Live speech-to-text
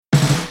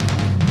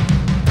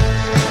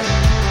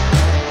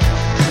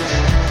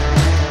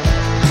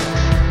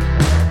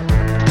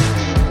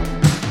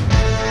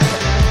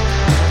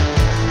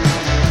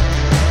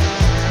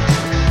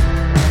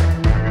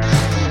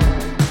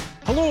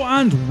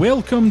and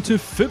welcome to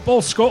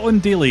Football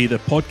Scotland Daily, the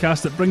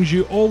podcast that brings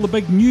you all the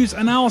big news,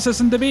 analysis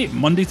and debate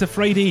Monday to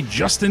Friday,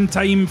 just in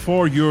time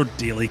for your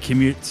daily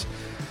commute.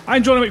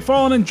 I'm Johnny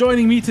McFarlane, and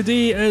joining me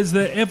today is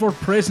the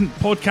ever-present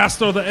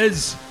podcaster that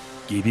is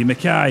Gaby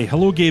Mackay.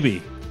 Hello,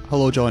 Gaby.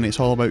 Hello, Johnny. It's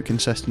all about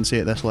consistency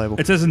at this level.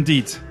 It is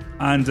indeed.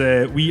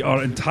 And we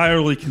are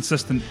entirely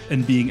consistent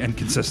in being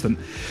inconsistent.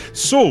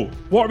 So,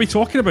 what are we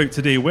talking about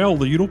today? Well,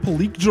 the Europa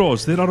League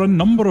draws. There are a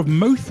number of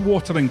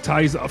mouth-watering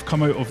ties that have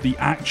come out of the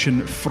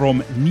action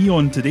from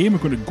Neon today. And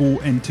we're going to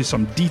go into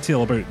some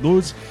detail about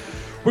those.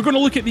 We're going to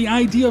look at the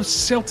idea of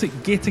Celtic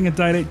getting a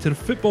director of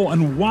football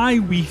and why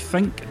we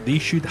think they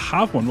should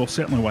have one. Well,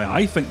 certainly why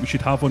I think we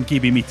should have one.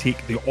 Gaby may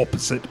take the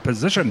opposite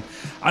position.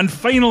 And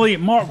finally,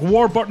 Mark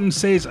Warburton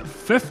says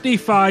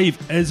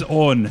 55 is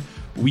on.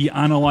 We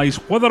analyse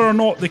whether or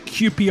not the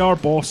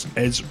QPR boss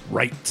is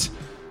right.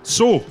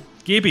 So,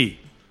 Gaby,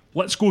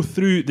 let's go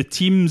through the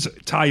teams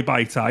tie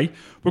by tie.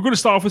 We're going to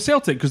start off with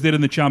Celtic because they're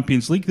in the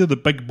Champions League. They're the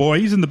big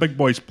boys in the big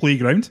boys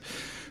playground.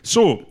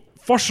 So,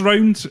 first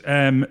round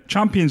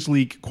Champions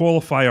League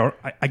qualifier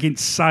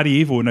against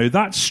Sarajevo. Now,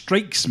 that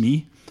strikes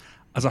me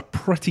as a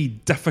pretty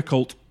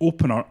difficult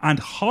opener and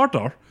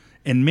harder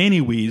in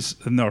many ways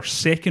than their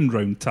second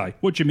round tie.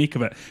 What do you make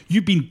of it?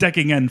 You've been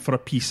digging in for a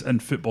piece in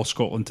Football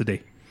Scotland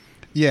today.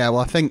 Yeah, well,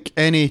 I think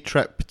any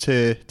trip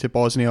to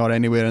Bosnia or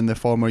anywhere in the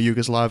former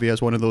Yugoslavia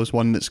is one of those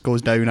one that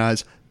goes down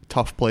as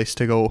tough place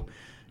to go.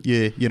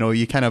 You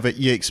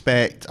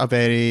expect a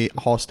very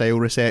hostile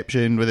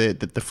reception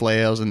with the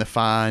flares and the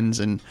fans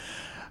and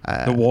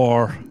the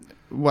war.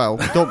 Well,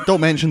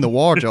 don't mention the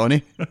war,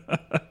 Johnny.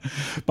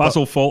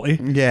 Basil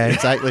Fawlty. Yeah,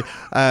 exactly.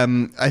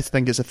 I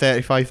think it's a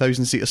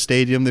 35,000 seater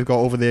stadium they've got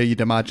over there.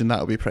 You'd imagine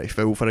that'll be pretty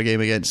full for a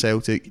game against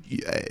Celtic.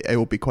 It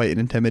will be quite an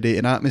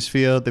intimidating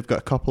atmosphere. They've got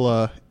a couple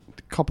of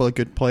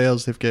good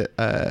players. They've got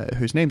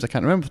whose names I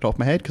can't remember off the top of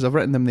my head because I've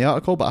written them in the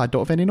article, but I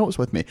don't have any notes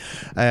with me.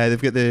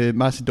 They've got the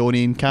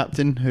Macedonian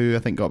captain who I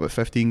think got about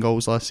 15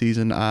 goals last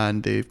season,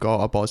 and they've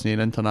got a Bosnian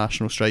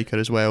international striker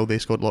as well. They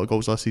scored a lot of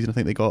goals last season. I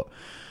think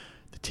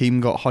the team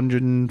got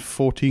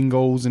 114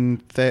 goals in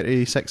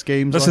 36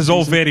 games. This is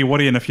all very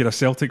worrying if you're a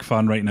Celtic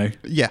fan right now.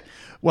 Yeah,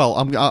 well,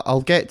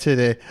 I'll get to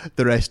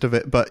the rest of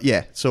it, but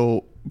yeah.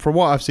 So from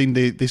what I've seen,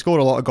 they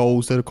scored a lot of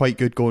goals. They're quite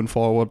good going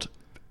forward.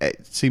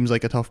 It seems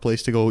like a tough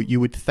place to go. You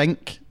would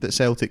think that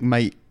Celtic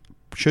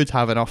should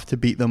have enough to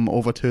beat them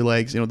over two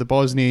legs. You know, the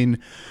Bosnian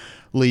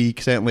league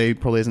certainly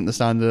probably isn't the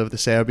standard of the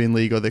Serbian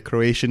league or the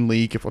Croatian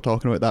league if we're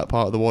talking about that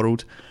part of the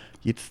world.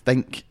 You'd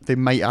think they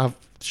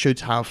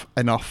should have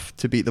enough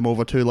to beat them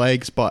over two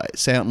legs, but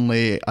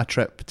certainly a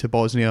trip to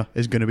Bosnia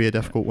is going to be a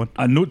difficult one.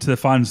 A note to the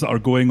fans that are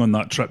going on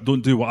that trip,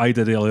 don't do what I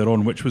did earlier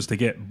on, which was to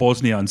get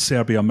Bosnia and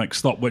Serbia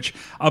mixed up, which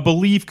I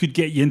believe could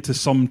get you into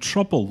some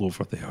trouble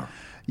over there.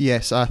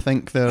 Yes, I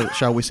think they're,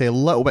 shall we say, a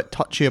little bit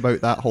touchy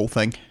about that whole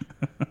thing.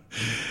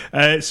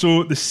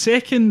 So the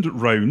second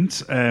round,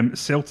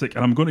 Celtic,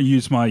 and I'm going to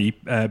use my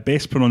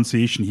best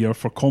pronunciation here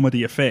for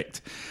comedy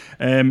effect,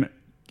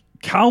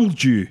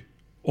 Kalju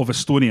of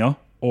Estonia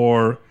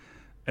or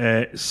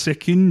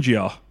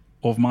Sekundja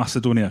of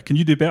Macedonia. Can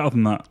you do better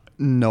than that?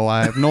 No,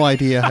 I have no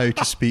idea how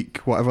to speak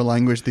whatever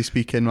language they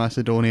speak in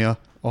Macedonia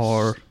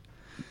or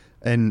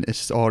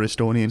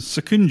Estonian.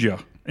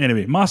 Sekundja.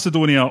 Anyway,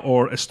 Macedonia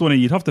or Estonia,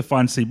 you'd have to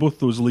fancy both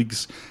those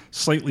leagues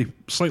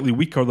slightly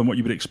weaker than what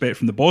you would expect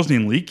from the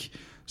Bosnian league.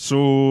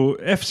 So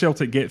if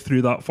Celtic get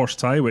through that first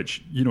tie,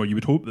 which you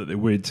would hope that they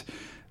would,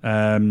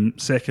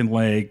 second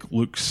leg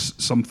looks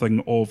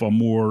something of a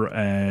more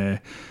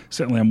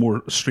certainly a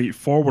more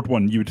straightforward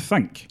one, you would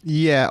think.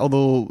 Yeah,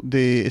 although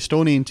the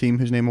Estonian team,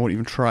 whose name I won't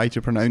even try to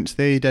pronounce,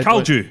 they did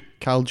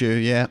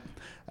Kalju, yeah.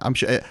 I'm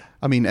sure.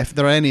 I mean, if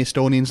there are any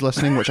Estonians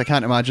listening, which I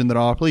can't imagine there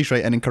are, please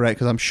write in and correct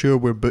because I'm sure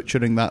we're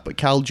butchering that. But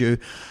Kalju,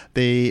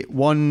 they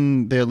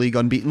won their league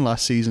unbeaten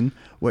last season,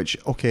 which,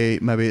 okay,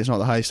 maybe it's not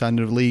the highest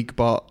standard of league,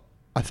 but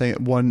I think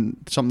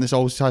something that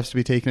always has to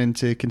be taken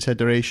into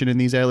consideration in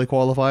these early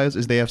qualifiers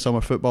is they have summer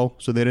football,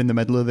 so they're in the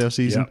middle of their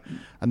season. Yeah.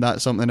 And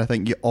that's something I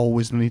think you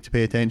always need to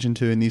pay attention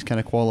to in these kind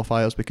of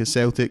qualifiers because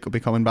Celtic will be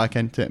coming back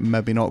into it,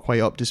 maybe not quite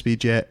up to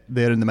speed yet.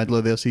 They're in the middle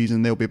of their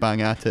season, they'll be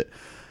bang at it.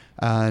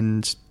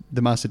 And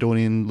the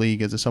Macedonian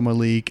league is a summer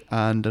league,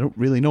 and I don't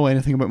really know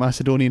anything about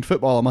Macedonian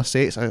football, I must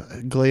say. It's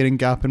a glaring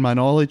gap in my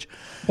knowledge.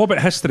 What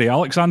about history?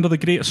 Alexander the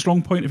Great a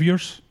strong point of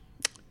yours?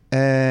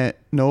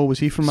 No, was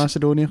he from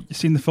Macedonia? You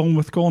seen the film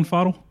with Colin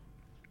Farrell?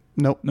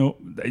 No,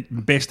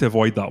 best to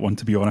avoid that one,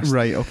 to be honest.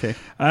 Right, okay.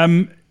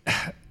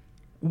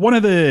 One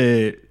of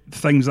the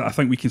things that I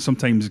think we can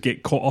sometimes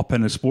get caught up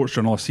in as sports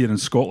journalists here in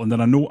Scotland,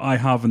 and I know I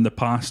have in the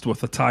past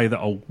with a tie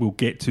that we'll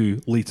get to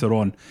later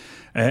on,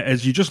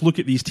 is you just look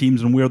at these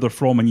teams and where they're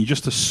from and you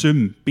just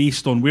assume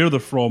based on where they're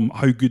from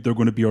how good they're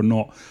going to be or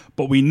not.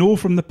 But we know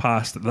from the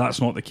past that that's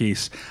not the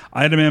case.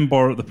 I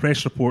remember the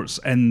press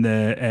reports in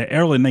the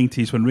early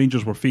 90s when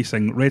Rangers were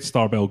facing Red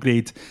Star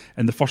Belgrade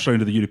in the first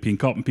round of the European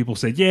Cup, and people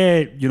said,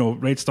 yeah,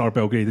 Red Star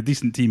Belgrade, a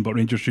decent team, but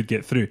Rangers should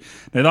get through.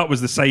 Now that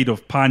was the side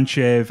of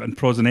Panchev and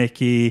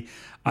Prosinecki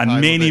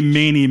and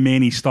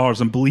many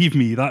stars. And believe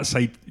me, that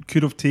side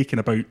could have taken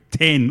about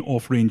 10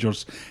 off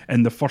Rangers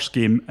in the first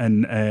game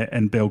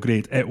in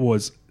Belgrade. It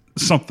was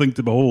something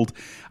to behold.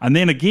 And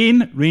then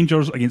again,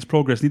 Rangers against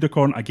Progress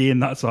Niederkorn. Again,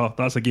 that's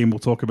a game we'll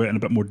talk about in a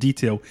bit more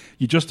detail.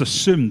 You just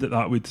assumed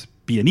that would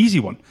be an easy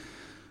one.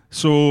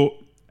 So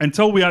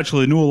until we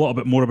actually know a little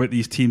bit more about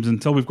these teams,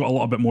 until we've got a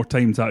little bit more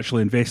time to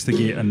actually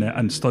investigate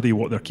and study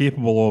what they're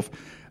capable of,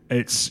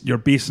 you're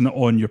basing it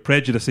on your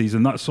prejudices,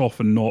 and that's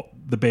often not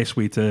the best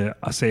way to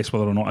assess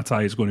whether or not a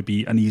tie is going to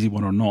be an easy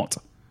one or not.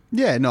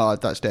 Yeah, no,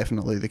 that's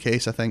definitely the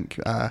case. I think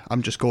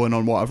I'm just going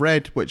on what I've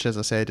read, which, as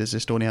I said, is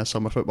Estonia's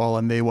summer football,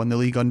 and they won the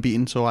league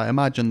unbeaten, so I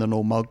imagine they're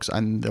no mugs,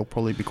 and they'll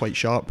probably be quite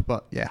sharp.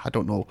 But yeah, I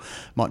don't know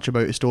much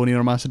about Estonian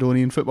or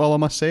Macedonian football, I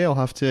must say. I'll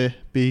have to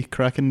be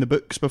cracking the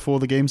books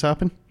before the games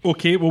happen.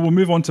 Okay, well, we'll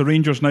move on to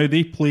Rangers now.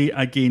 They play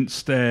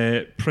against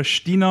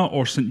Pristina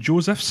or St.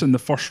 Joseph's in the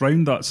first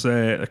round. That's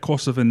a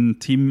Kosovan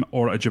team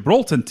or a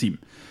Gibraltar team.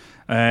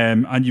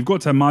 And you've got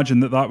to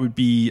imagine that would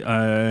be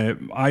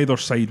either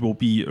side will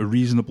be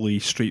reasonably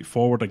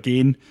straightforward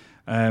again.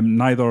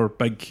 Neither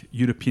big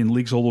European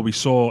leagues, although we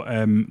saw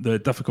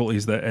the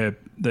difficulties that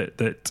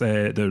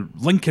the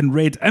Lincoln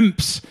Red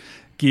Imps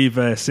gave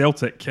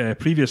Celtic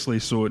previously.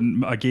 So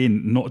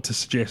again, not to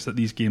suggest that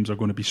these games are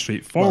going to be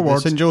straightforward. Well,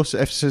 St.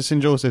 Joseph's,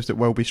 it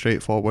will be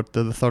straightforward.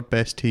 They're the third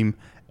best team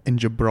in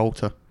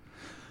Gibraltar.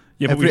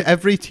 Yeah,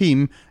 every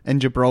team in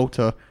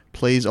Gibraltar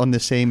plays on the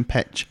same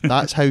pitch.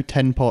 That's how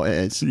tin pot it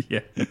is.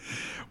 Yeah.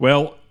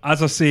 Well,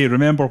 as I say,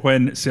 remember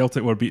when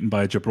Celtic were beaten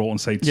by a Gibraltar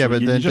side? Yeah, so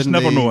but you just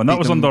never know. And that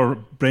was under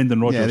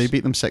Brendan Rodgers. Yeah, they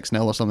beat them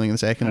 6-0 or something in the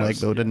second leg,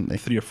 though, didn't they?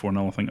 3 or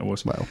 4-0, I think it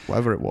was. Well,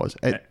 whatever it was.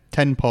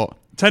 Tin pot.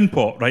 Tin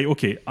pot, right,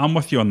 okay. I'm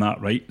with you on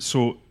that, right?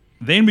 So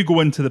then we go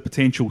into the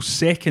potential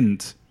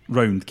second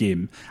round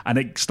game, and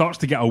it starts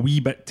to get a wee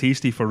bit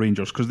tasty for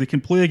Rangers, because they can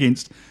play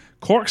against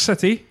Cork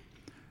City,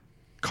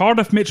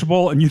 Cardiff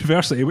Metropolitan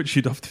University, which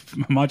you'd have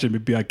to imagine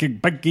would be a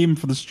big game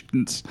for the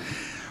students,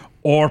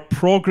 or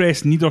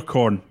Progress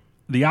Niederkorn,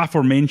 the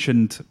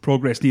aforementioned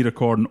Progress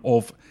Niederkorn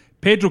of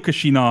Pedro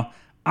Caixinha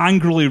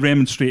angrily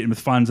remonstrating with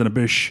fans in a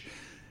bush.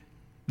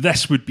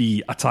 This would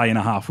be a tie and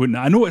a half, wouldn't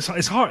it? I know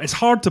it's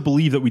hard to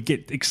believe that we'd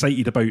get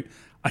excited about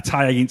a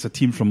tie against a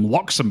team from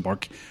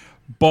Luxembourg,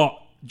 but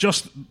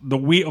just the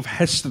weight of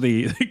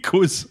history that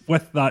goes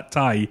with that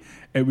tie,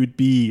 it would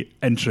be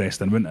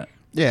interesting, wouldn't it?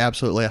 Yeah,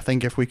 absolutely. I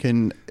think if we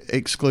can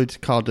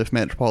exclude Cardiff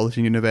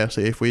Metropolitan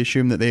University, if we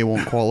assume that they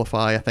won't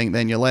qualify, I think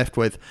then you're left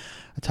with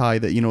a tie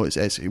that, you know,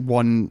 it's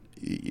one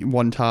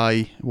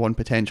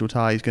potential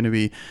tie is going to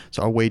be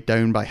sort of weighed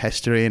down by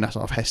history and a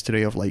sort of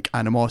history of like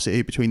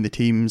animosity between the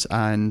teams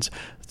and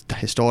the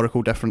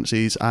historical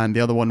differences, and the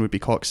other one would be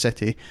Cork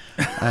City.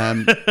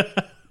 Yeah,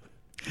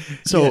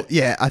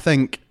 I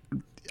think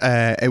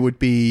it would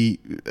be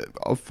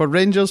for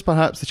Rangers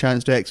perhaps the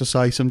chance to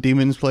exercise some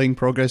demons playing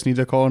Progress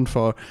Niederkorn,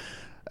 for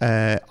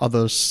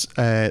others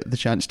the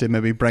chance to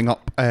maybe bring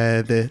up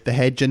the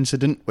hedge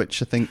incident,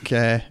 which I think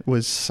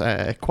was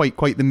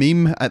quite the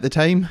meme at the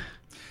time.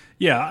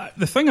 Yeah,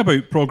 the thing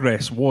about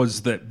Progress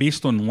was that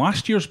based on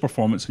last year's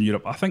performance in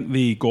Europe, I think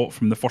they got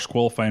from the first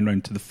qualifying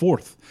round to the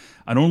fourth,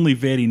 and only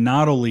very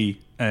narrowly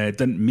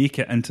didn't make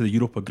it into the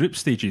Europa group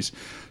stages.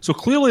 So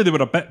clearly they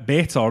were a bit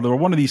better. They were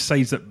one of these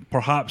sides that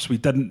perhaps we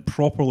didn't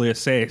properly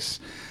assess,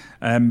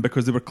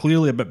 because they were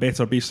clearly a bit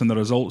better based on the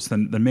results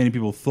than many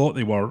people thought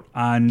they were.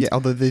 And yeah,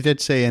 although they did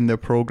say in their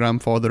programme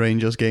for the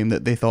Rangers game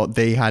that they thought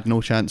they had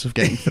no chance of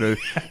getting through.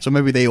 So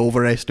maybe they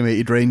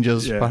overestimated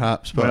Rangers,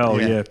 perhaps.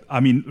 But yeah. I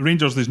mean,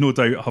 Rangers, there's no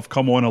doubt, have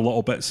come on a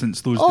little bit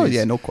since those days. Oh,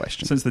 yeah, no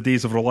question. Since the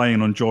days of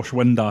relying on Josh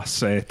Windass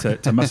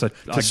to miss a...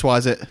 to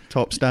swaz it,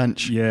 top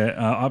stanch. Yeah,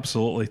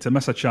 absolutely. To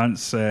miss a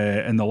chance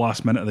in the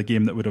last minute of the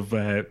game that would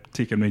have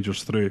taken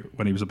Rangers through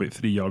when he was about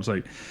 3 yards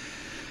out,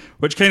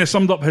 which kind of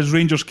summed up his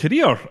Rangers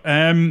career.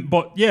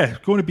 But yeah,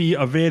 going to be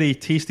a very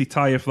tasty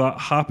tie if that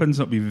happens.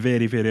 It'll be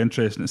very, very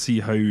interesting to see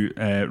how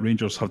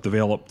Rangers have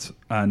developed,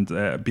 and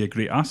be a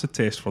great acid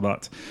test for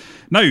that.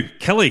 Now,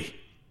 Killie.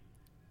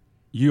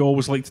 You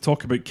always like to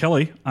talk about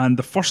Killie, and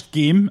the first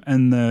game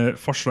in the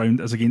first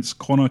round is against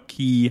Connacht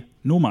Quay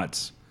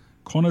Nomads.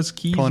 Connacht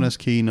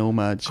Quay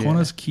Nomads, yeah.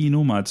 Connacht Quay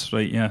Nomads,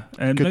 right, yeah.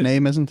 Good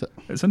name, isn't it?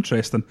 It's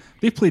interesting.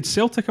 They played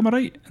Celtic, am I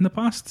right, in the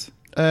past?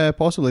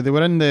 Possibly. They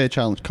were in the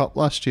Challenge Cup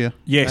last year.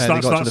 Yes, they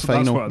got to the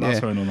final. That's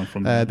how I know them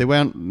from. They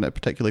weren't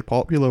particularly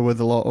popular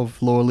with a lot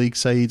of lower league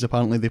sides.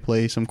 Apparently they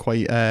play some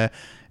quite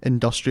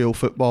industrial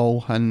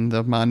football, and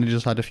their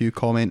managers had a few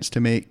comments to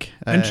make.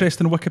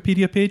 Interesting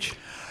Wikipedia page.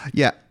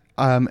 Yeah.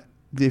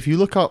 If you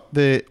look up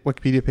the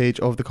Wikipedia page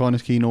of the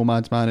Connacht Quay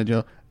Nomads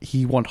manager,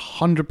 he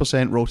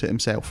 100% wrote it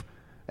himself.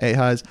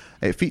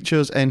 It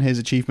features in his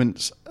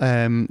achievements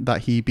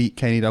that he beat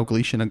Kenny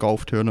Dalglish in a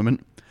golf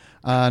tournament,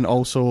 and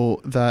also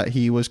that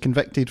he was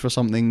convicted for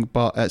something,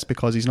 but it's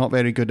because he's not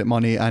very good at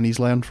money and he's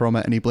learned from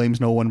it and he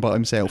blames no one but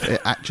himself. It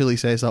actually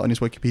says that on his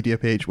Wikipedia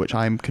page, which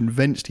I'm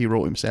convinced he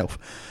wrote himself.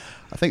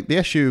 I think the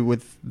issue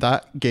with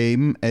that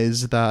game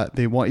is that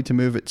they wanted to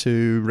move it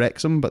to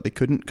Wrexham, but they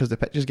couldn't because the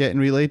pitch is getting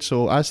relayed.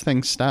 So as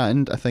things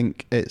stand, I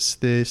think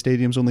the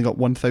stadium's only got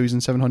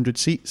 1,700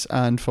 seats,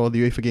 and for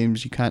the UEFA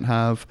games you can't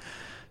have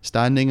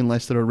standing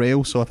unless they're a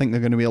rail. So I think there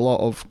are going to be a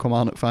lot of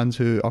Kilmarnock fans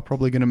who are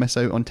probably going to miss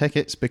out on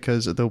tickets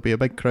because there'll be a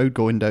big crowd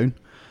going down.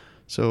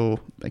 So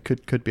it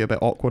could be a bit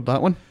awkward,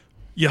 that one.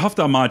 You have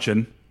to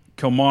imagine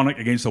Kilmarnock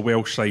against a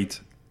Welsh side,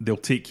 they'll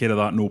take care of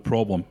that, no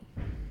problem.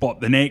 But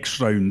the next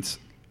round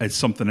is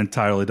something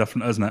entirely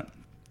different, isn't it?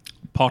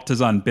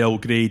 Partizan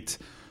Belgrade,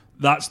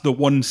 that's the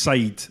one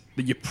side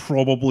that you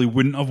probably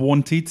wouldn't have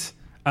wanted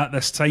at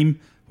this time.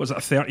 Was it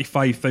a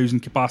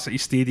 35,000 capacity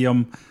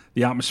stadium?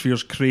 The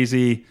atmosphere's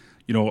crazy.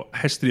 You know,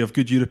 history of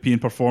good European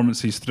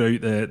performances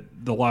throughout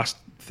the last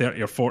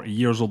 30 or 40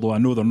 years, although I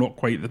know they're not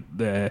quite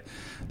the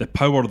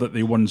power that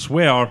they once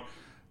were.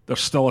 There's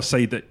still a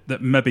side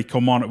that maybe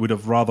Kilmarnock would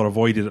have rather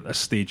avoided at this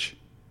stage.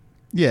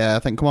 Yeah, I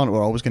think Kilmarnock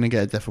were always going to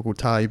get a difficult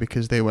tie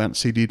because they weren't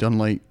seeded,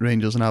 unlike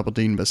Rangers and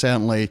Aberdeen. But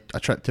certainly a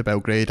trip to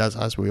Belgrade,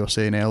 as we were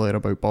saying earlier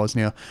about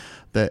Bosnia,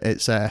 that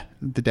it's the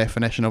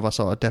definition of a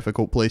sort of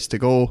difficult place to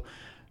go.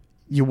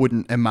 You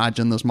wouldn't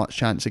imagine there's much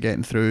chance of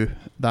getting through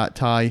that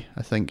tie.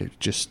 I think it's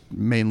just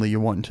mainly you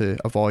want to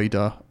avoid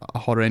a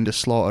horrendous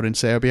slaughter in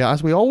Serbia,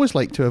 as we always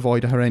like to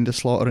avoid a horrendous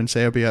slaughter in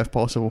Serbia if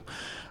possible.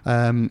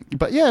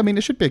 But yeah, I mean,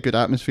 it should be a good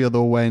atmosphere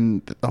though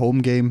when the home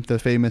game, the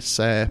famous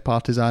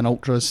Partizan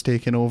Ultras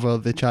taking over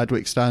the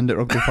Chadwick stand at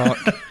Rugby Park.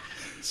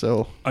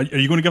 So, are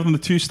you going to give them the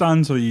two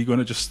stands, or are you going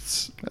to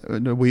just?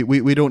 No,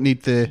 we don't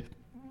need the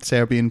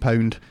Serbian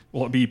pound.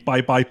 Will it be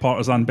bye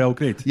Partizan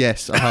Belgrade?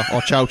 Yes,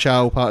 or ciao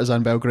ciao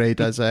Partizan Belgrade,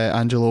 as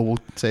Angelo will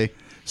say.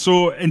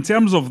 So, in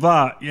terms of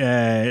that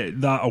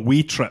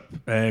away trip,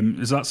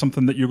 is that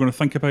something that you're going to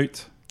think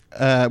about?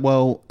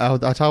 Well,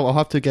 I'll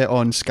have to get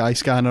on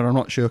Skyscanner. I'm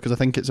not sure because I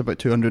think it's about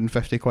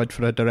 250 quid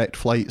for a direct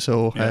flight.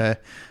 So yeah.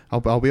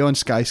 I'll be on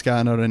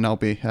Skyscanner and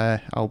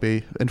I'll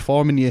be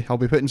informing you. I'll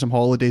be putting some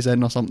holidays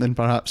in or something,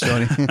 perhaps.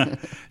 Sorry.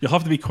 You'll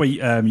have to be quite.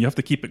 You have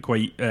to keep it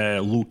quite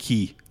low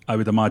key, I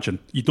would imagine.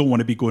 You don't want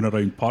to be going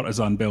around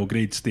Partizan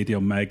Belgrade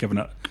Stadium giving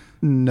it.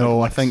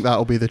 No, I think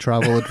that'll be the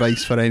travel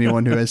advice for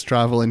anyone who is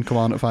travelling.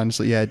 Kilmarnock fans,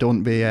 so yeah,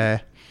 don't be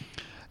trying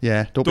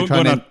go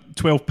on a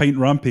 12-pint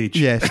rampage.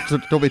 Yes,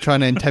 don't be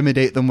trying to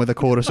intimidate them with a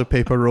chorus of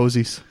paper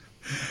roses.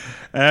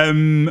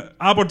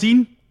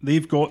 Aberdeen,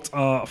 they've got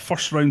a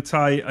first-round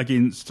tie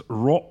against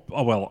ROPS.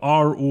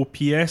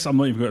 I'm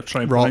not even going to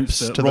try and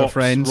pronounce it. To their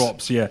friends.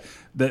 ROPS, yeah.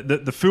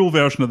 The full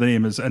version of the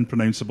name is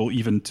impronounceable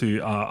even to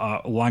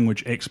a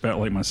language expert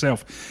like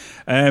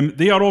myself.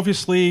 They are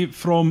obviously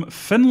from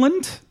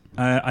Finland,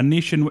 a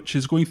nation which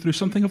is going through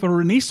something of a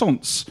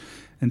renaissance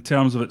in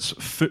terms of its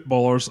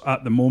footballers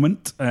at the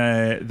moment.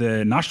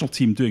 The national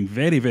team doing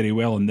very, very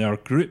well in their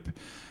group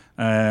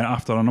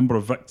after a number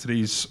of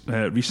victories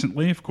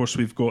recently. Of course,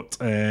 we've got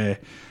a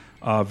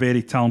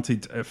very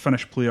talented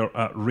Finnish player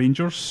at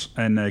Rangers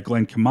in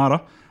Glenn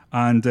Kamara.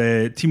 And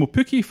Timo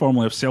Pukki,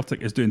 formerly of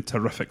Celtic, is doing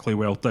terrifically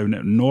well down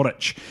at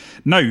Norwich.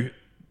 Now,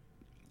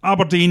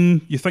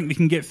 Aberdeen, you think they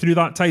can get through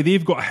that tie?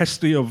 They've got a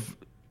history of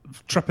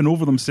tripping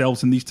over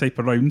themselves in these type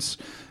of rounds.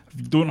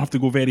 You don't have to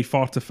go very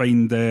far to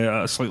find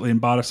slightly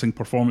embarrassing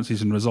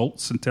performances and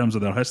results in terms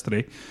of their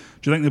history.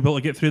 Do you think they'll be able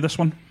to get through this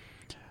one?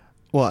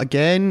 Well,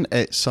 again,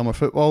 it's summer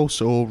football,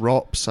 so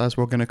ROPS, as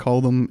we're going to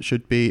call them,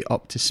 should be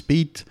up to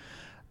speed.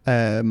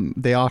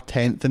 They are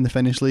 10th in the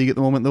Finnish league at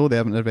the moment, though. They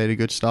haven't had a very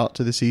good start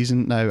to the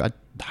season. Now, I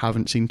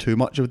haven't seen too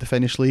much of the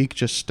Finnish league,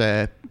 just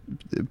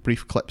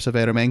brief clips of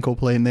Eremenko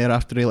playing there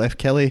after he left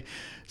Killie.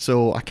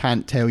 So I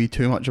can't tell you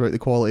too much about the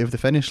quality of the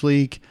Finnish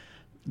league.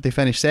 They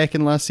finished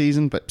second last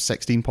season, but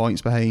 16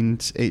 points behind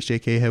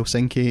HJK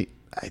Helsinki.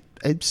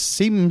 It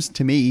seems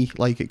to me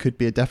like it could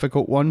be a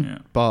difficult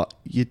one, but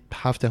you'd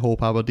have to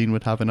hope Aberdeen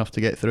would have enough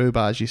to get through.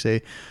 But as you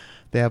say,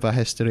 they have a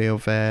history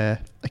of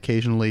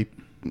occasionally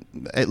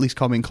at least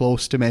coming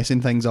close to messing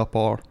things up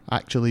or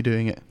actually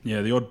doing it.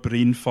 Yeah, the odd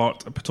brain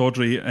fart at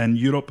Pittodrie in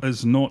Europe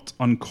is not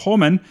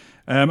uncommon.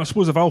 I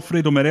suppose if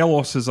Alfredo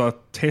Morelos is a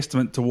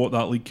testament to what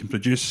that league can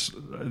produce,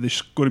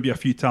 there's going to be a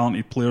few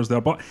talented players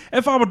there. But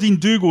if Aberdeen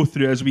do go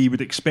through, as we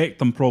would expect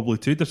them probably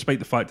to, despite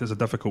the fact it's a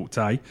difficult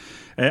tie,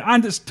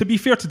 and it's, to be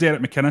fair to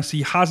Derek McInnes,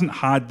 he hasn't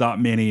had that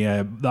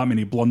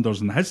many blunders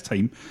in his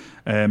time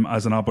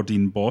as an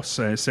Aberdeen boss.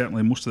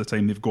 Certainly most of the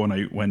time they've gone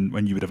out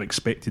when you would have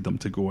expected them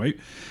to go out.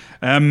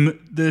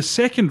 The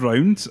second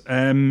round,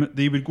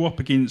 they would go up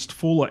against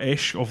Fola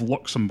Esch of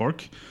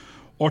Luxembourg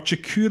or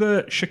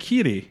Chikura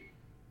Shaqiri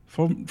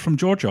from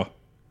Georgia.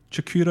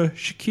 Chikura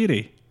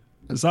Shaqiri.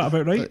 Is that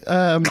about right?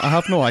 I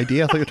have no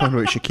idea. I thought you were talking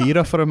about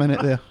Shakira for a minute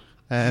there.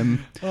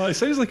 It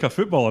sounds like a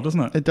footballer,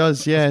 doesn't it? It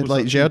does, yeah,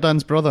 like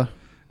Jerdan's brother.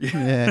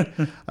 Yeah.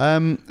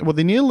 Well,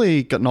 they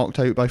nearly got knocked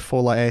out by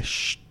Fola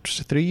Esch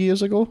 3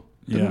 years ago,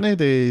 didn't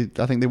they?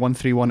 I think they won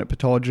 3-1 at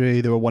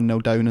Pittodrie. They were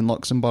 1-0 down in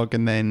Luxembourg,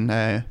 and then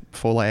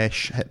Fola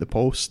Esch hit the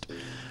post.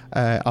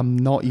 I'm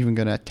not even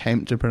going to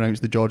attempt to pronounce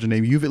the Georgian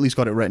name. You've at least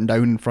got it written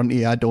down in front of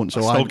you. I don't,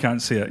 so I still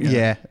can't see it.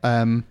 Yeah.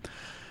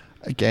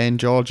 Again,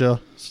 Georgia,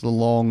 it's a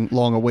long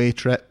away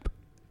trip.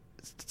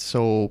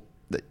 So,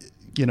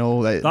 that's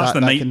the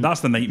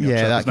nightmare.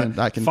 Yeah, trip,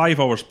 that can 5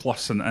 hours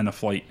plus in a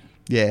flight.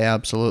 Yeah,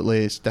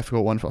 absolutely. It's a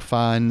difficult one for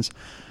fans.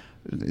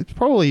 It's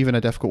probably even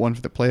a difficult one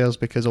for the players,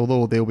 because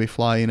although they'll be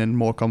flying in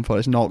more comfort,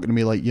 it's not going to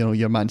be like,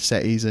 your Man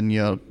Cities and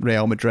your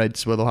Real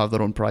Madrids where they'll have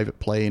their own private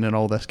plane and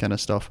all this kind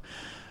of stuff.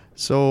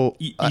 So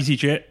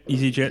EasyJet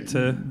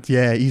to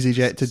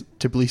EasyJet to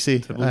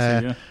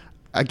Tbilisi. Yeah.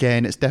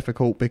 Again, it's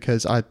difficult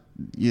because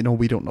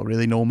we don't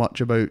really know much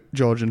about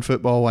Georgian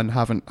football and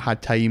haven't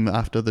had time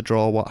after the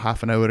draw,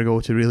 half an hour ago,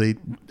 to really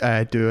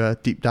do a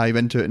deep dive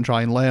into it and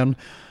try and learn.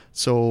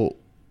 So,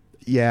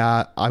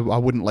 yeah, I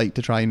wouldn't like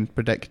to try and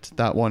predict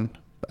that one.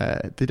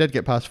 They did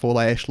get past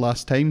Folesh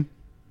last time,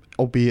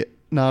 albeit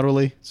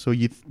narrowly, so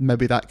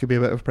maybe that could be a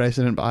bit of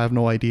precedent, but I have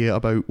no idea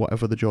about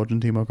whatever the Georgian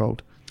team are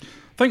called.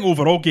 I think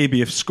overall,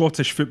 Gaby, if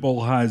Scottish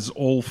football has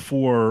all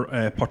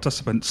 4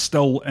 participants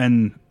still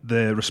in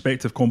the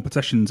respective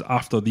competitions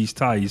after these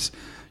ties,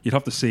 you'd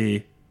have to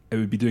say it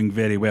would be doing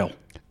very well.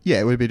 Yeah,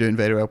 it would be doing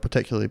very well,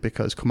 particularly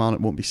because Kilmarnock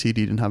won't be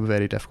seeded and have a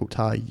very difficult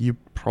tie. You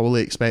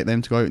probably expect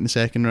them to go out in the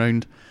second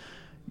round.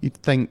 You'd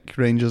think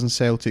Rangers and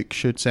Celtic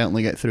should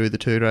certainly get through the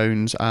 2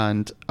 rounds,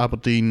 and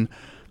Aberdeen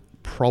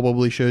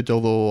probably should,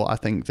 although I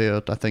think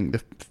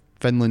the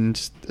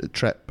Finland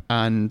trip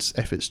and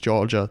if it's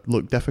Georgia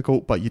look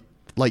difficult, but you'd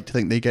like to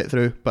think they get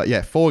through. But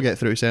yeah, 4 get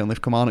through, certainly.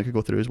 If Kilmarnock could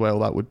go through as well,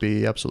 that would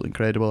be absolutely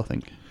incredible, I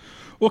think.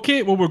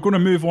 Okay, well, we're going to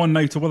move on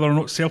now to whether or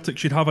not Celtic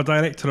should have a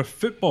director of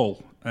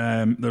football.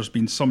 There's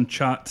been some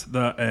chat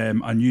that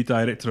a new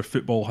director of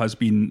football has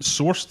been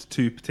sourced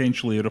to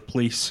potentially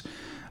replace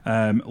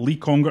Lee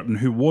Congerton,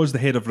 who was the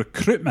head of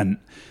recruitment.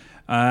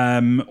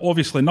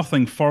 Obviously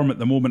nothing firm at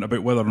the moment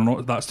about whether or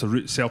not that's the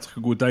route Celtic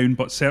could go down,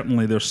 but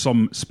certainly there's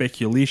some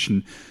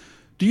speculation.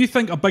 Do you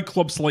think a big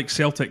clubs like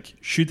Celtic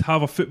should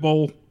have a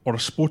football or a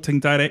sporting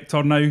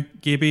director now,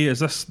 Gaby? Is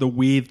this the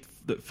way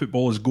that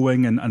football is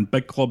going, and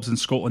big clubs in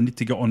Scotland need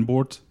to get on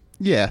board?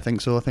 Yeah, I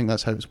think so. I think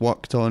that's how it's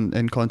worked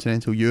in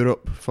continental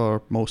Europe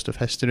for most of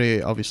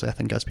history. Obviously, I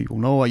think, as people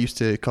know, I used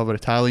to cover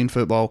Italian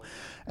football.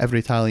 Every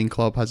Italian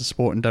club has a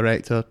sporting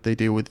director. They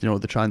deal with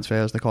the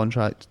transfers, the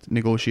contract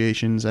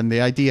negotiations, and the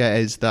idea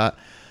is that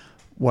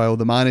while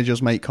the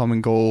managers might come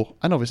and go,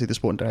 and obviously the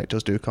sporting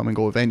directors do come and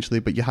go eventually,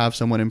 but you have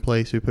someone in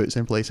place who puts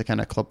in place a kind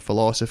of club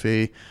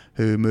philosophy,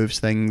 who moves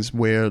things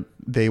where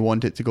they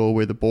want it to go,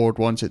 where the board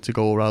wants it to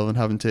go, rather than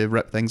having to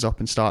rip things up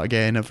and start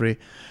again every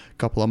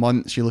couple of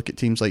months. You look at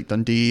teams like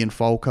Dundee and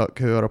Falkirk,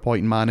 who are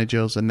appointing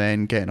managers and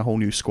then getting a whole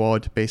new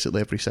squad basically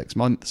every 6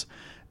 months.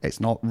 It's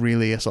not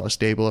really a sort of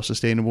stable or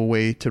sustainable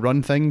way to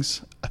run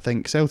things. I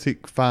think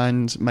Celtic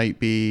fans might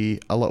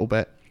be a little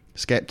bit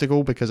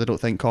sceptical, because I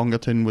don't think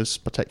Congerton was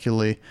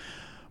particularly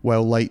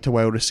well liked or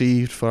well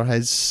received for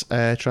his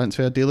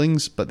transfer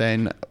dealings. But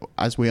then,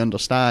 as we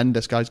understand,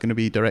 this guy's going to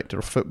be director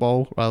of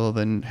football rather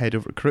than head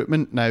of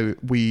recruitment. Now,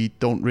 we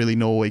don't really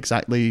know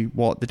exactly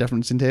what the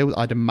difference entails.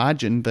 I'd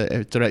imagine that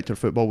a director of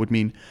football would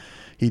mean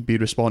he'd be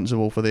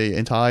responsible for the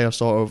entire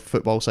sort of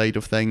football side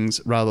of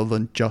things rather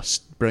than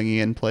just bringing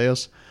in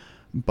players.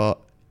 But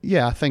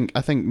yeah, I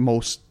think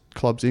most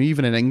clubs, and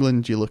even in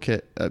England, you look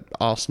at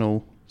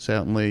Arsenal,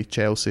 certainly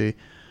Chelsea,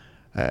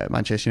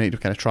 Manchester United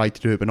have kind of tried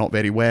to do it but not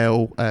very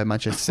well.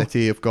 Manchester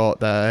City have got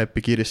the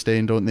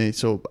Begiristain, don't they?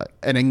 So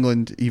in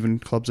England, even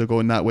clubs are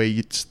going that way.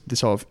 It's the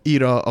sort of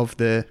era of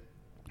the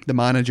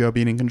manager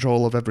being in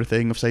control of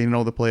everything, of signing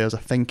all the players, I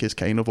think is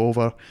kind of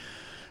over.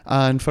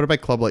 And for a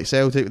big club like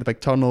Celtic, with a big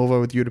turnover,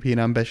 with European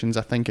ambitions,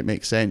 I think it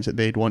makes sense that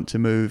they'd want to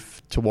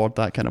move toward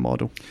that kind of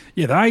model.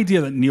 Yeah, the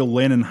idea that Neil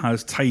Lennon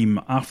has time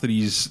after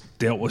he's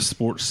dealt with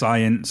sports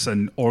science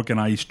and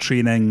organised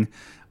training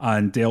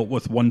and dealt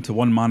with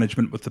one-to-one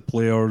management with the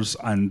players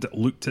and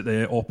looked at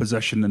the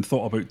opposition and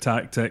thought about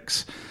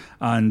tactics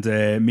and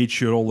made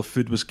sure all the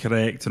food was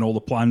correct and all the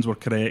plans were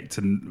correct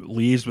and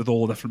liaised with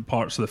all the different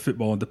parts of the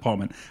football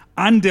department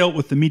and dealt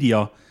with the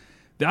media.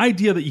 The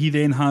idea that he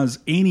then has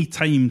any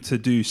time to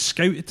do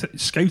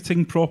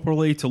scouting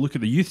properly, to look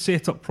at the youth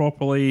setup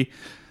properly,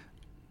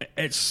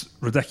 it's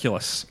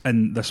ridiculous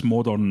in this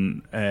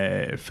modern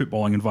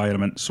footballing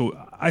environment. So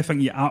I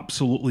think you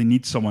absolutely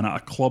need someone at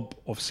a club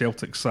of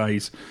Celtic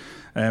size.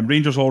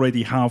 Rangers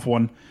already have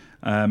one,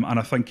 and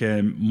I think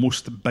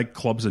most big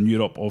clubs in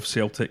Europe of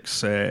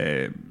Celtic's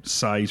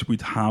size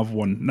would have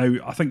one. Now,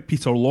 I think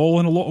Peter Lawwell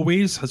in a lot of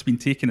ways has been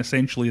taking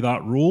essentially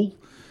that role.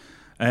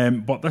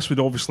 But this would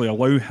obviously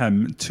allow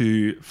him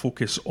to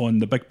focus on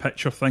the big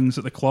picture things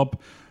at the club,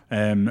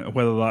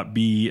 whether that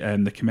be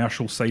the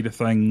commercial side of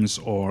things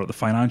or the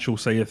financial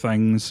side of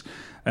things.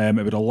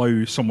 It would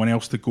allow someone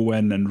else to go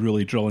in and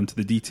really drill into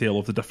the detail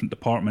of the different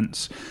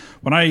departments.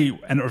 When I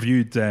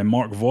interviewed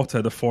Mark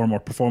Votta, the former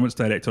performance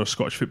director of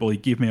Scottish football, he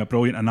gave me a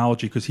brilliant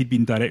analogy because he'd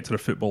been director of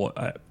football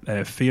at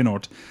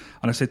Feyenoord.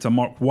 And I said to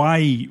Mark,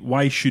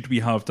 why should we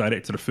have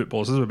director of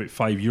football? This is about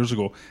 5 years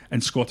ago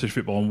in Scottish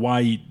football, and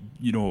why,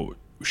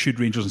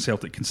 should Rangers and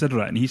Celtic consider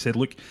it? And he said,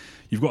 look,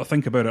 you've got to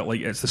think about it like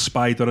it's the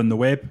spider in the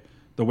web.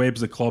 The web's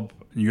the club,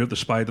 and you're the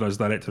spider as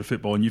director of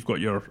football, and you've got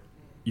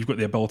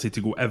the ability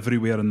to go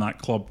everywhere in that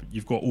club.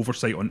 You've got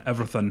oversight on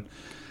everything.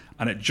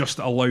 and it just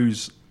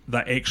allows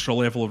that extra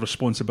level of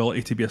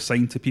responsibility to be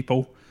assigned to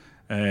people,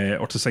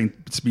 or to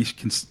be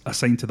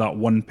assigned to that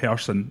one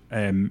person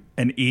in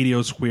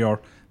areas where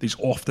there's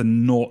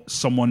often not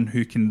someone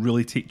who can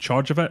really take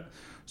charge of it.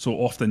 So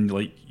often,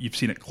 like you've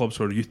seen at clubs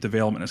where youth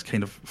development is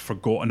kind of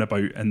forgotten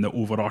about in the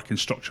overarching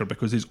structure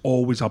because there's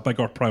always a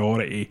bigger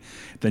priority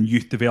than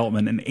youth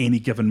development in any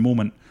given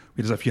moment.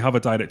 Whereas if you have a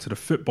director of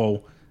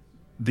football,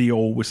 they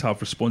always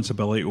have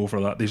responsibility over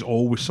that. There's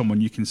always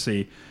someone you can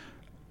say,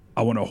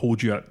 I want to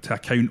hold you to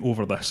account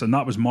over this. And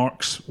that was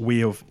Mark's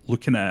way of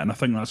looking at it. And I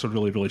think that's a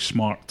really, really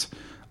smart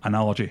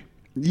analogy.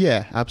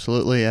 Yeah,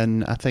 absolutely.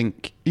 And I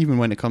think even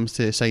when it comes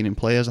to signing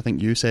players, I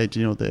think you said,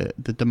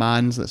 the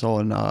demands that's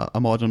on a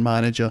modern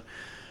manager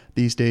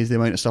these days, the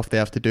amount of stuff they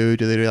have to do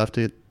they really have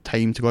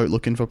time to go out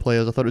looking for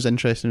players? I thought it was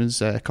interesting,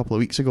 a couple of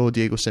weeks ago,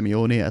 Diego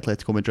Simeone at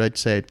Atletico Madrid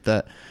said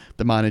that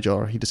the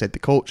manager, he just said the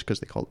coach, because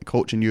they call it the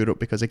coach in Europe,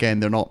 because again,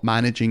 they're not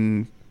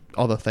managing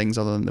other things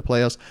other than the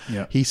players.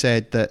 Yeah. He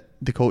said that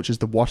the coach is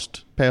the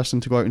worst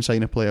person to go out and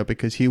sign a player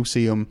because he'll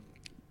see him,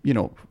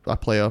 a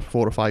player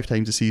 4 or 5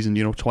 times a season,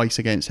 twice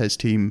against his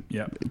team,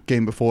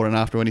 game before and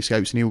after when he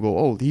scouts, and he'll go,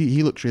 oh,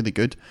 he looks really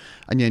good,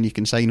 and then you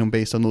can sign him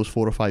based on those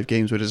 4 or 5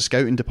 games. Whereas a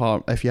scouting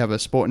department, if you have a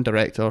sporting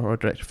director or a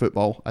director of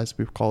football, as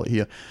we call it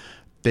here,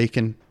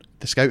 the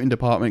scouting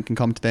department can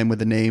come to them with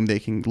a name, they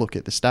can look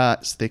at the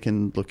stats, they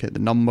can look at the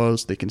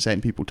numbers, they can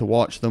send people to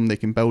watch them, they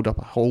can build up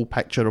a whole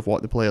picture of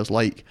what the player's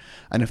like,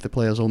 and if the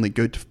player's only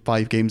good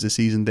 5 games a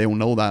season, they'll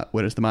know that,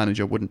 whereas the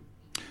manager wouldn't.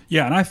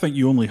 Yeah, and I think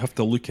you only have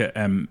to look at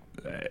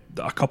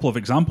a couple of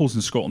examples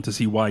in Scotland to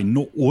see why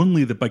not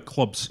only the big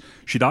clubs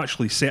should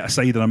actually set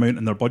aside an amount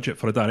in their budget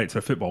for a director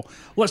of football.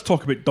 Let's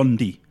talk about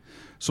Dundee.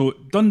 So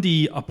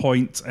Dundee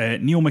appoint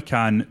Neil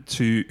McCann,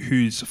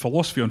 whose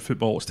philosophy on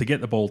football is to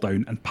get the ball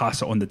down and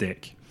pass it on the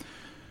deck.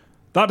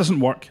 That doesn't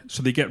work,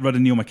 so they get rid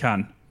of Neil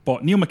McCann.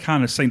 But Neil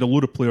McCann has signed a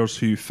load of players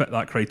who fit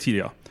that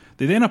criteria.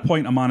 They then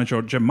appoint a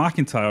manager, Jim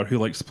McIntyre, who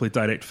likes to play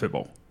direct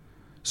football.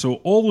 So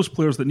all those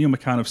players that Neil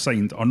McCann have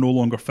signed are no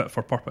longer fit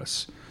for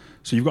purpose.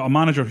 So you've got a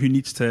manager who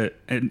needs to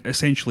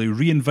essentially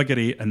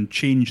reinvigorate and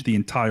change the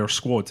entire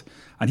squad.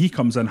 And he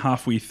comes in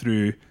halfway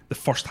through the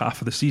first half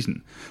of the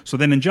season. So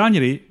then in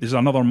January, there's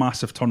another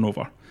massive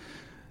turnover.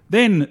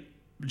 Then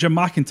Jim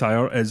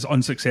McIntyre is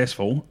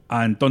unsuccessful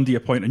and Dundee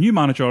appoint a new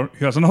manager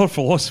who has another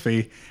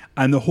philosophy,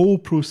 and the whole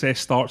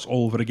process starts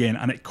all over again.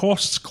 And it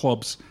costs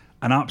clubs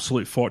an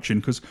absolute fortune,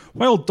 because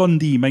while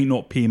Dundee might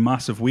not pay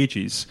massive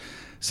wages,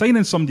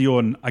 signing somebody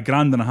on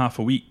 $1,500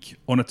 a week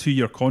on a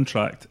 2-year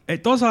contract,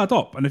 it does add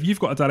up. And if you've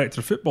got a director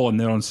of football in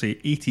there on, say,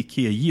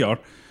 $80,000 a year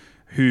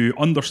who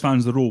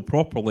understands the role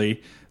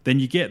properly, then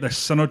you get this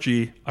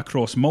synergy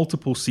across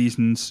multiple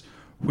seasons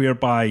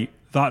whereby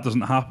that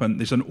doesn't happen.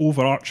 There's an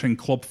overarching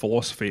club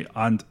philosophy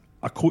and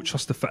a coach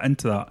has to fit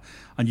into that,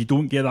 and you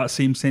don't get that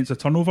same sense of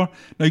turnover.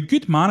 Now,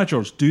 good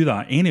managers do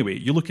that anyway.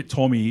 You look at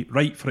Tommy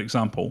Wright, for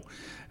example.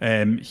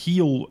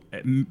 He'll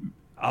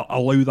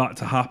allow that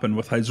to happen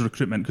with his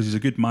recruitment because he's a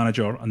good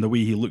manager and the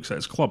way he looks at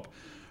his club.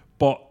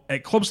 But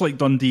at clubs like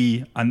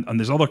Dundee, and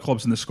there's other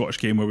clubs in the Scottish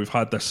game where we've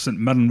had this, St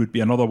Mirren would be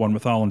another one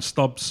with Alan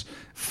Stubbs,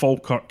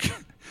 Falkirk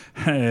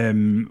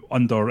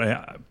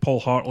under Paul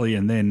Hartley,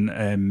 and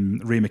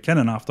then Ray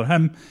McKinnon after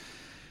him.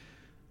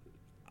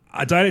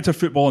 A director of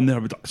football in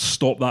there would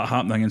stop that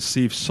happening and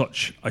save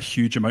such a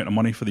huge amount of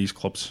money for these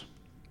clubs.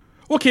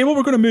 Okay, well,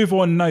 we're going to move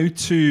on now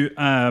to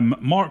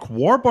Mark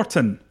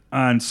Warburton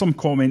and some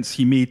comments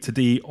he made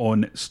today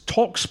on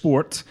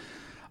TalkSport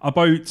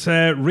about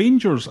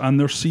Rangers and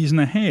their season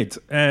ahead.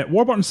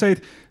 Warburton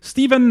said,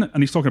 Stephen,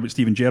 and he's talking about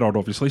Steven Gerrard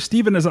obviously,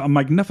 Stephen is a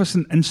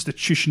magnificent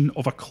institution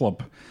of a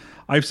club.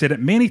 I've said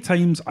it many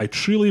times, I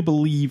truly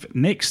believe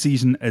next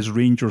season is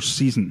Rangers'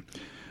 season.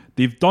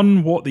 They've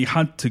done what they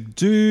had to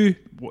do,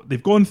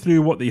 they've gone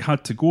through what they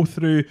had to go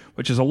through,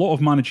 which is a lot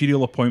of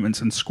managerial appointments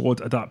and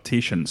squad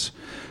adaptations.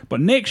 But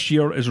next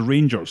year is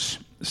Rangers.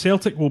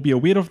 Celtic will be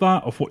aware of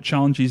that, of what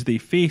challenges they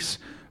face,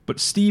 but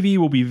Stevie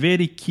will be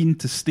very keen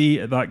to stay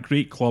at that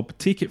great club,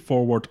 take it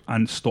forward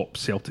and stop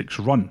Celtic's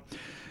run.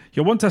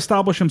 He'll want to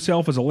establish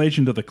himself as a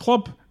legend of the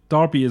club.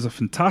 Derby is a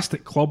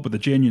fantastic club with a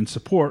genuine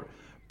support,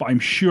 but I'm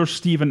sure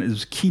Stephen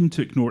is keen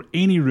to ignore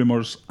any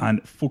rumours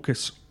and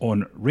focus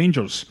on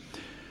Rangers.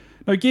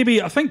 Now,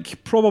 Gaby, I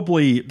think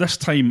probably this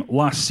time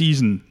last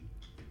season,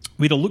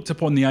 we'd have looked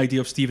upon the idea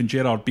of Steven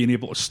Gerrard being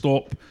able to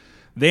stop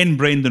then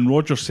Brendan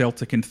Rodgers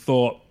Celtic and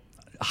thought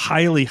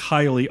highly,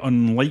 highly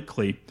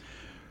unlikely.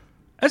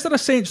 Is there a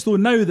sense, though,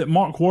 now that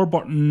Mark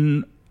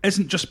Warburton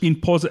isn't just being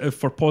positive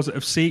for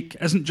positive's sake,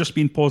 isn't just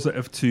being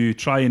positive to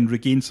try and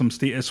regain some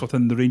status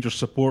within the Rangers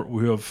support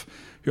who have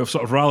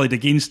sort of rallied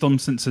against him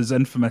since his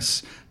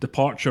infamous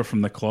departure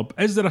from the club?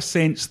 Is there a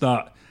sense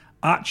that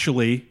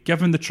actually,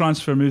 given the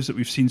transfer moves that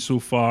we've seen so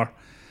far,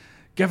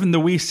 given the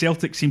way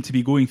Celtic seem to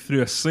be going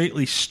through a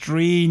slightly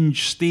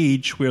strange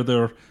stage where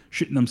they're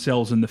shooting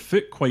themselves in the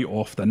foot quite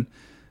often,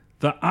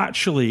 that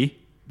actually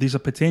there's a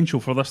potential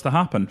for this to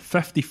happen?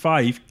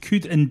 55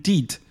 could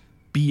indeed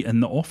be in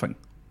the offing.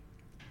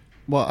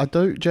 Well, I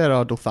doubt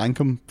Gerrard will thank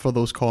him for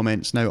those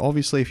comments. Now,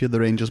 obviously, if you're the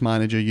Rangers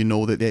manager, you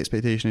know that the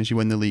expectation is you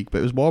win the league. But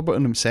it was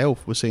Warburton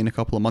himself was saying a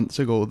couple of months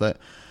ago that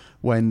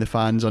when the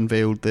fans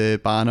unveiled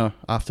the banner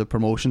after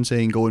promotion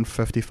saying going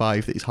for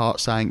 55, that his heart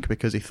sank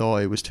because he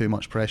thought it was too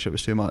much pressure, it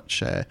was too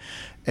much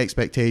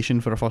expectation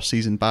for a first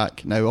season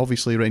back. Now,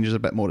 obviously, Rangers are a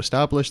bit more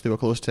established. They were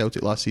close to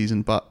Celtic last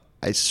season, but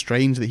it's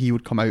strange that he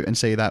would come out and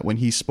say that when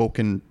he's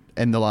spoken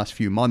in the last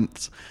few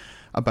months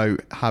about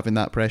having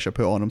that pressure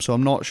put on him. So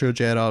I'm not sure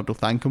Gerrard will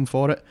thank him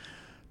for it,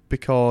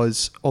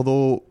 because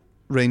although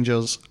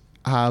Rangers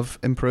have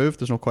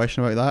improved, there's no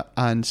question about that,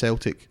 and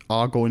Celtic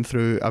are going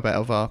through a bit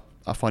of a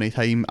funny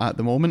time at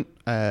the moment.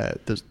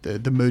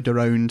 The mood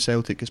around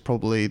Celtic is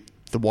probably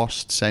the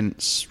worst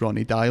since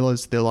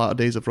the latter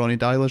days of Ronnie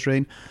Dyler's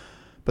reign.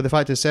 But the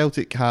fact is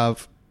Celtic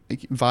have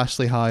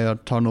vastly higher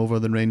turnover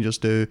than Rangers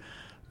do.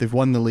 They've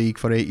won the league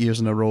for 8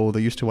 years in a row.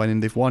 They're used to winning.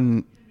 They've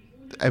won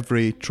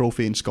every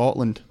trophy in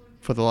Scotland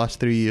for the last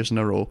 3 years in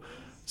a row.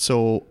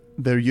 So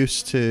they're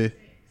used to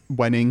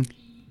winning.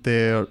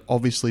 They're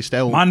obviously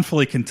still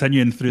manfully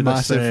continuing through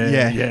massive,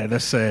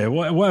 this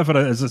whatever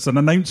it is. It's an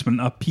announcement,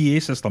 a PA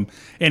system.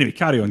 Anyway,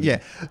 carry on. Yeah,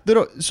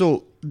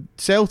 so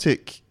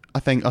Celtic, I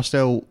think, are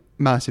still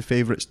massive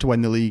favourites to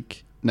win the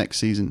league next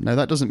season. Now,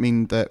 that doesn't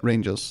mean that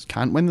Rangers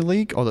can't win the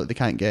league or that they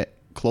can't get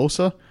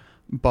closer,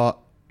 but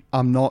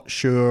I'm not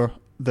sure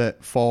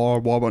that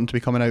for Warburton to be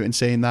coming out and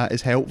saying that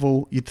is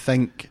helpful. You'd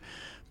think,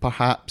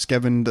 perhaps,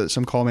 given that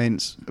some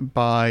comments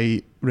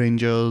by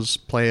Rangers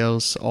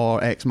players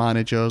or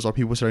ex-managers or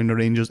people surrounding the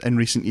Rangers in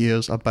recent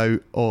years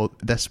about,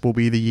 this will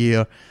be the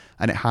year,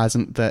 and it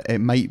hasn't, that it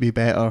might be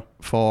better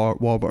for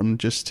Warburton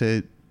just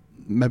to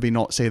maybe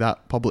not say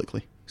that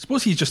publicly. I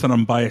suppose he's just an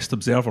unbiased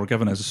observer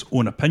giving his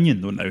own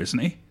opinion though now, isn't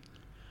he?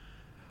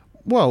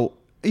 Well,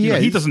 yeah,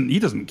 he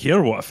doesn't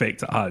care what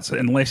effect it has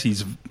unless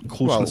he's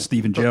close with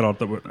Steven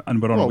Gerrard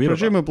and we're unaware of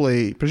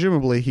it.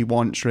 Presumably he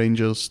wants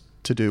Rangers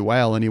to do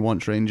well and he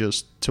wants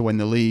Rangers to win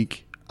the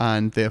league,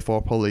 and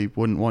therefore probably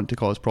wouldn't want to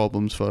cause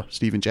problems for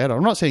Steven Gerrard.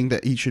 I'm not saying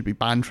that he should be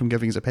banned from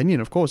giving his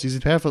opinion. Of course, he's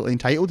perfectly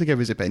entitled to give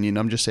his opinion.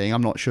 I'm just saying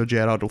I'm not sure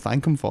Gerrard will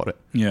thank him for it.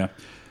 Yeah.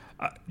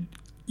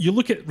 You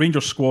look at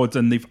Rangers' squad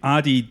and they've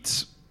added,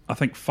 I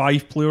think,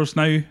 5 players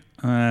now.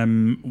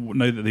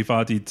 Now that they've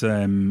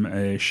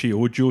added Shea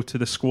Ojo to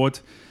the squad,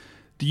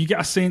 do you get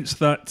a sense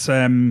that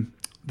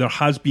there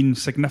has been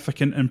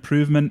significant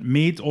improvement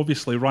made?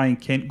 Obviously, Ryan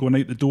Kent going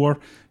out the door,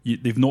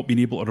 they've not been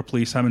able to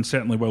replace him, and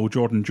certainly while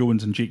Jordan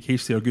Jones and Jake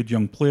Hastie are good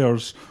young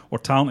players or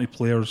talented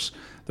players,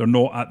 they're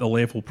not at the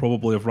level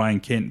probably of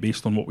Ryan Kent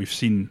based on what we've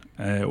seen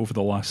over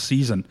the last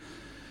season.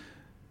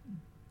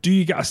 Do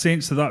you get a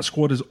sense that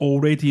squad is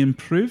already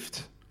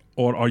improved,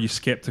 or are you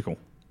sceptical?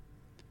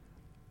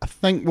 I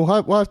think we'll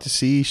have to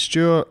see.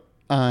 Stewart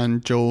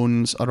and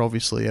Jones are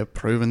obviously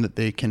proven that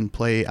they can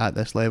play at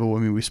this level. I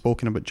mean, we've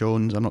spoken about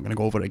Jones. I'm not going to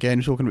go over it again.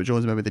 We've spoken about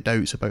Jones, maybe the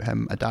doubts about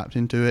him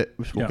adapting to it.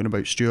 We've spoken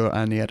about Stewart,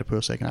 and he had a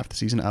poor second half of the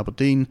season at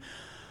Aberdeen.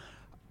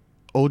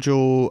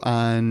 Ojo,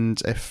 and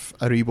if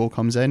Aribo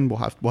comes in, we'll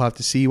have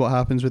to see what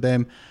happens with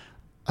them.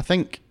 I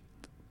think,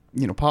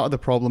 part of the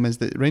problem is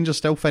that Rangers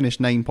still finished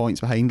 9 points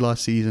behind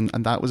last season,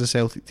 and that was a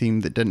Celtic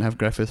team that didn't have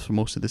Griffiths for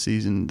most of the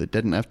season, that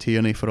didn't have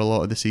Tierney for a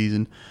lot of the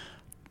season.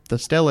 There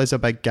still is a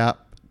big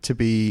gap to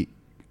be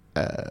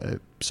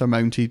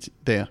surmounted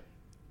there.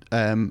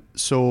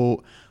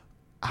 So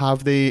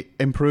have they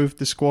improved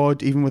the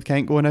squad even with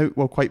Kent going out?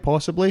 Well, quite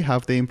possibly.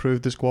 Have they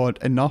improved the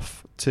squad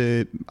enough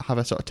to have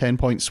a sort of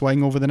 10-point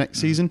swing over the next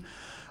season?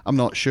 I'm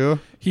not sure.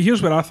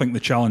 Here's where I think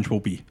the challenge will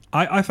be.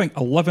 I think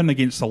 11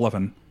 against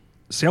 11,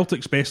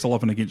 Celtic's best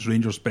 11 against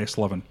Rangers' best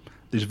 11,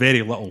 there's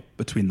very little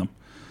between them.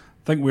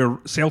 I think where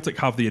Celtic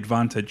have the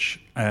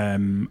advantage,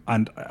 and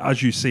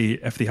as you say,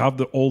 if they have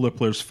all their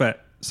players fit,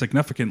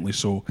 significantly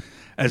so,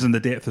 is in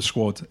the depth of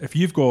squad. If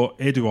you've got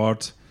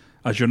Edouard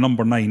as your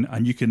number 9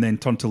 and you can then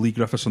turn to Lee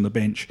Griffiths on the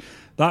bench,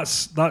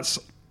 that's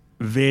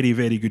very,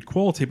 very good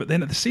quality. But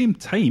then at the same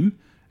time,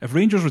 if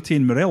Rangers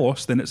retain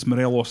Morelos, then it's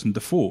Morelos and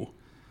Defoe.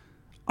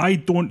 I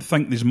don't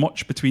think there's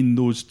much between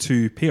those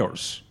two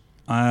pairs.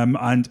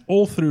 And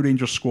all through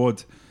Rangers'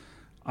 squad,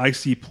 I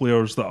see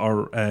players that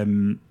are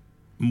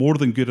more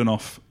than good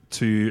enough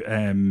to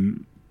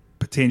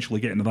potentially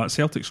get into that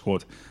Celtic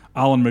squad.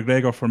 Alan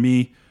McGregor, for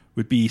me,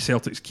 would be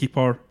Celtic's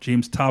keeper.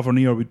 James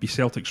Tavernier would be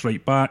Celtic's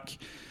right back.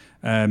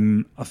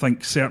 I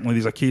think certainly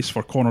there's a case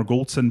for Connor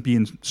Goldson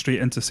being straight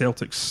into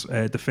Celtic's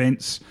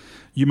defence.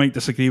 You might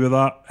disagree with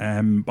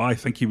that, but I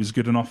think he was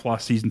good enough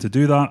last season to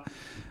do that.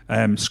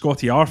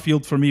 Scotty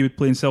Arfield, for me, would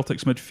play in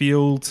Celtic's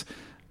midfield.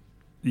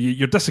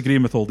 You're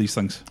disagreeing with all these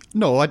things.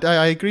 No,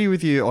 I agree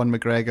with you on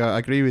McGregor. I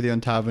agree with you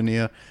on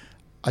Tavernier.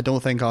 I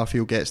don't think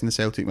Arfield gets in the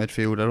Celtic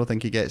midfield. I don't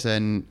think he gets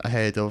in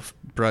ahead of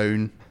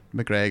Brown,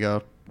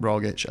 McGregor,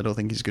 Rogic. I don't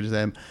think he's as good as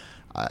them.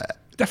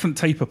 Different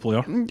type of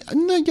player.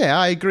 No, yeah,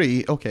 I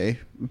agree. Okay,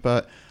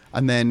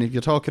 and then if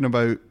you're talking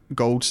about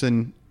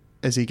Goldson,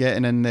 is he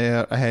getting in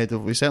there ahead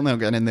of? He's certainly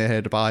not getting in there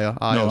ahead of Bayer.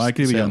 No, I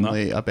agree with you on that.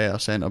 Certainly a better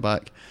centre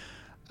back.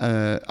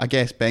 I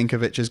guess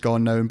Benkovic is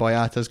gone now and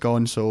Boyata's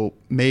gone, so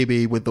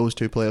maybe with those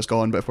two players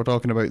gone. But if we're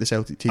talking about the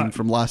Celtic team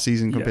from last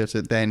season compared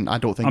to then, I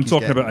don't think I'm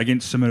talking about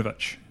against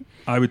Simunovic.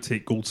 I would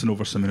take Goldson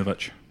over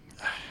Simunovic.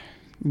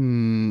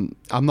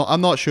 I'm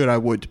not sure I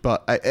would,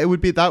 but it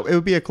would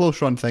be a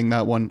close run thing,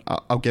 that one.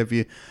 I'll give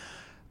you.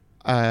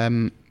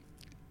 I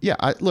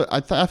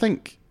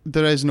think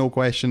there is no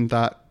question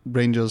that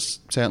Rangers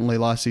certainly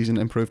last season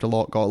improved a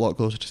lot, got a lot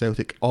closer to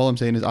Celtic. All I'm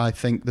saying is I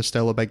think there's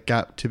still a big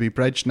gap to be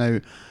bridged. Now,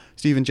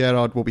 Steven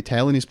Gerrard will be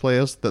telling his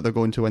players that they're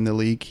going to win the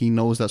league. He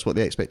knows that's what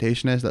the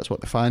expectation is. That's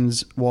what the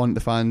fans want.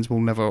 The fans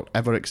will never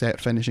ever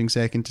accept finishing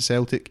second to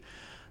Celtic.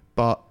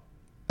 But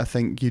I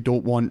think you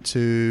don't want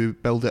to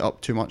build it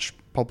up too much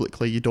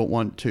publicly. You don't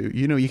want to,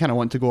 you kind of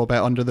want to go a bit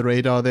under the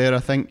radar there, I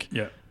think.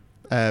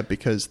 Yeah.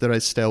 Because there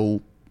is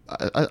still,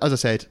 as I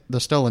said,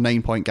 there's still a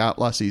 9-point gap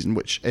last season,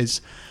 which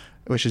has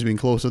been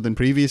closer than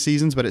previous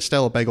seasons, but it's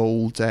still a big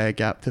old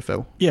gap to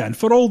fill. Yeah, and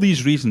for all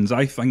these reasons,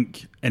 I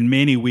think in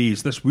many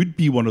ways this would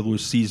be one of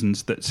those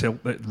seasons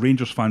that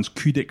Rangers fans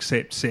could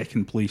accept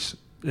second place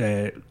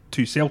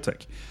to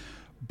Celtic.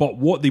 But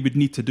what they would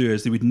need to do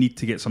is they would need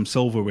to get some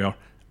silverware,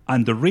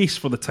 and the race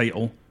for the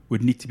title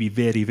would need to be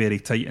very, very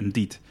tight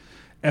indeed.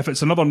 If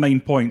it's another 9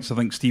 points, I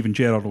think Steven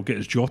Gerrard will get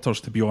his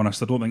jotters, to be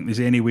honest. I don't think there's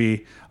any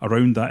way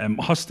around that. It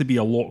has to be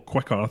a lot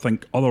quicker. I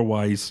think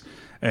otherwise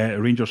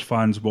Rangers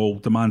fans will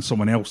demand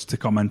someone else to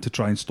come in to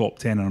try and stop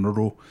 10 in a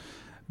row.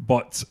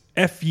 But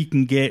if you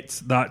can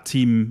get that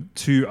team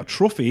to a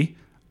trophy,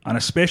 and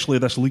especially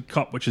this League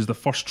Cup, which is the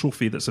first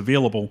trophy that's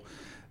available,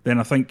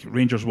 then I think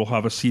Rangers will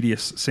have a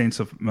serious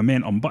sense of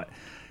momentum. But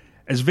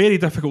it's very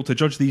difficult to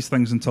judge these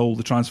things until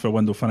the transfer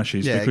window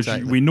finishes, because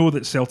we know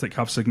that Celtic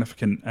have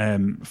significant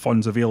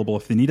funds available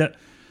if they need it.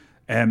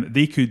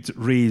 They could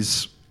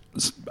raise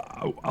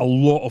a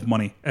lot of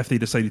money if they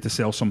decided to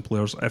sell some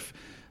players. If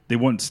they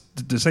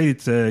decided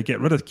to get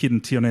rid of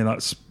Kieran Tierney,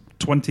 that's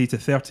 20 to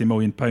 30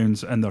 million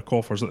pounds in their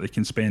coffers that they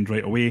can spend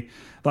right away.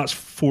 That's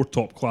 4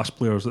 top class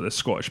players at the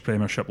Scottish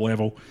Premiership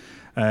level.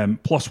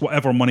 Plus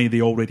whatever money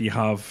they already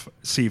have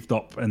saved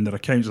up in their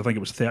accounts. I think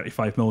it was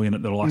 35 million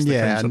at their last accounts.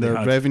 Yeah, and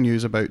their revenue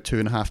is about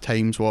 2.5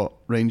 times what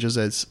Rangers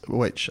is,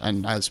 which,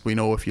 and as we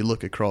know, if you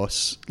look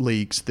across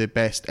leagues, the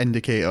best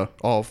indicator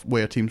of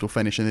where teams will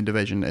finish in the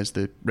division is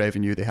the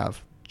revenue they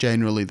have.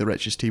 Generally, the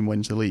richest team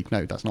wins the league.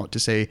 Now, that's not to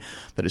say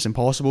that it's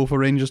impossible for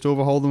Rangers to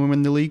overhaul them and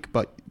win the league,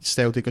 but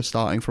Celtic are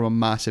starting from a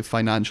massive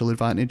financial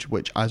advantage,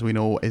 which, as we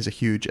know, is a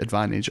huge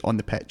advantage on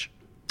the pitch.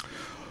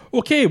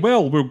 Okay,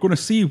 well, we're going to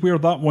see where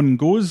that one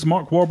goes.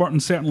 Mark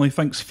Warburton certainly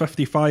thinks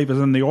 55 is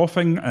in the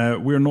offing.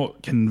 We're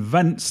not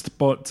convinced,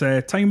 but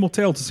time will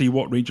tell to see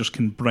what Rangers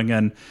can bring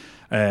in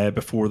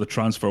before the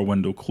transfer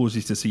window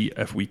closes, to see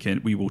if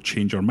we will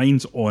change our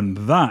minds on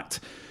that.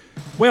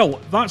 Well,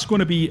 that's going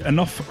to be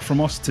enough from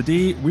us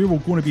today. We're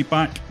going to be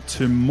back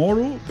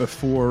tomorrow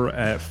before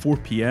 4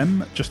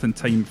 p.m, just in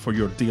time for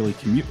your daily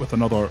commute with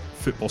another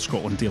Football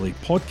Scotland Daily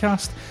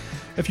podcast.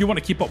 If you want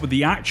to keep up with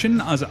the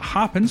action as it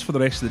happens for the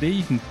rest of the day,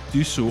 you can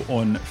do so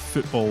on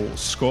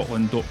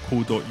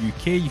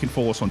footballscotland.co.uk. You can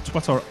follow us on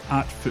Twitter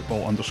at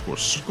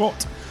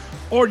 @football_Scot,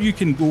 or you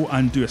can go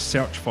and do a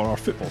search for our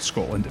Football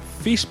Scotland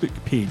Facebook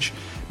page.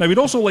 Now, we'd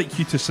also like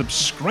you to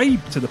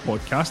subscribe to the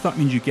podcast. That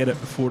means you get it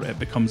before it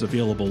becomes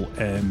available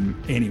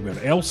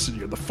anywhere else.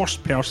 You're the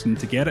first person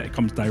to get it. It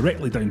comes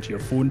directly down to your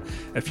phone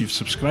if you've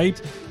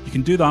subscribed. You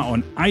can do that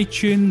on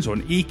iTunes,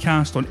 on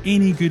Acast, on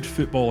any good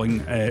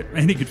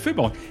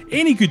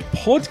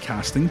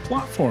podcasting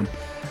platform.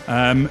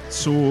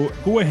 So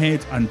go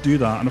ahead and do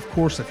that. And of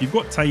course, if you've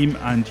got time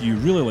and you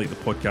really like the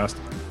podcast,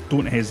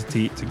 don't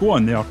hesitate to go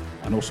on there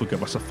and also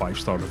give us a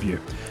 5-star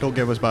review. Don't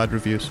give us bad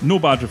reviews. No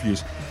bad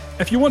reviews.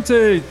 If you want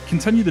to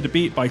continue the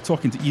debate by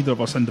talking to either of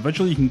us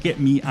individually, you can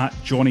get me at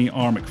Johnny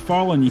R.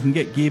 McFarlane. You can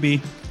get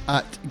Gaby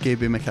at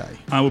Gaby Mackay.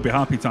 I will be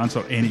happy to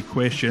answer any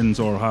questions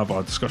or have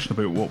a discussion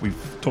about what we've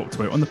talked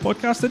about on the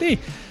podcast today.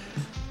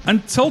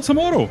 Until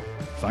tomorrow,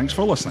 thanks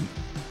for listening.